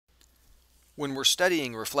When we're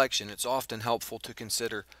studying reflection, it's often helpful to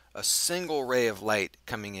consider a single ray of light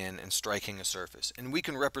coming in and striking a surface, and we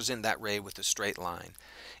can represent that ray with a straight line.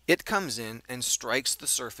 It comes in and strikes the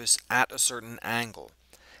surface at a certain angle,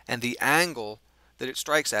 and the angle that it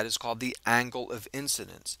strikes at is called the angle of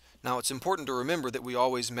incidence. Now, it's important to remember that we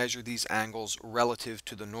always measure these angles relative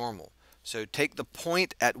to the normal. So take the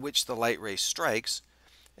point at which the light ray strikes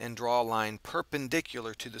and draw a line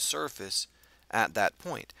perpendicular to the surface at that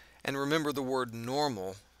point. And remember, the word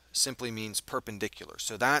normal simply means perpendicular.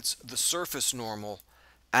 So that's the surface normal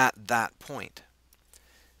at that point.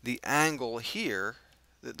 The angle here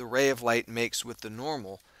that the ray of light makes with the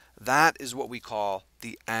normal, that is what we call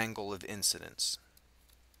the angle of incidence.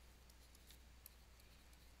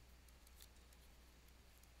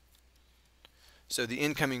 So the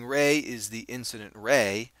incoming ray is the incident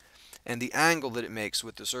ray, and the angle that it makes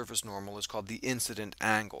with the surface normal is called the incident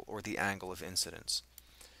angle, or the angle of incidence.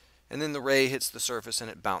 And then the ray hits the surface and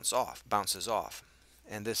it bounces off.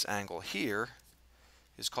 And this angle here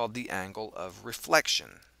is called the angle of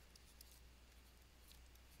reflection.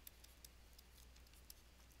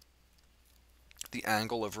 The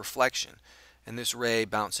angle of reflection. And this ray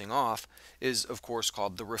bouncing off is, of course,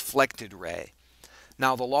 called the reflected ray.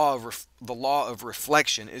 Now, the law of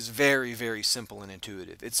reflection is very, very simple and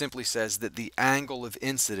intuitive. It simply says that the angle of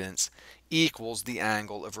incidence equals the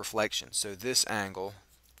angle of reflection. So this angle,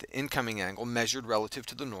 the incoming angle measured relative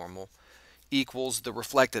to the normal, equals the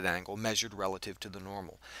reflected angle measured relative to the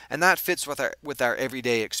normal. And that fits with our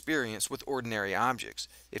everyday experience with ordinary objects.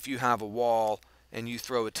 If you have a wall and you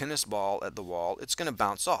throw a tennis ball at the wall, it's going to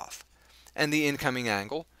bounce off. And the incoming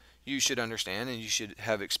angle, you should understand, and you should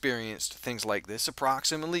have experienced things like this,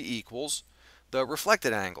 approximately equals the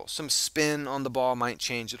reflected angle. Some spin on the ball might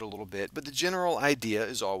change it a little bit, but the general idea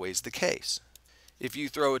is always the case. If you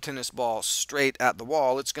throw a tennis ball straight at the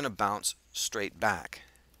wall, it's going to bounce straight back.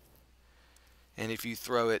 And if you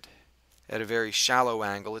throw it at a very shallow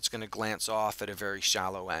angle, it's going to glance off at a very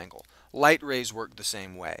shallow angle. Light rays work the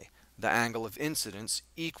same way. The angle of incidence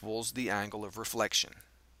equals the angle of reflection.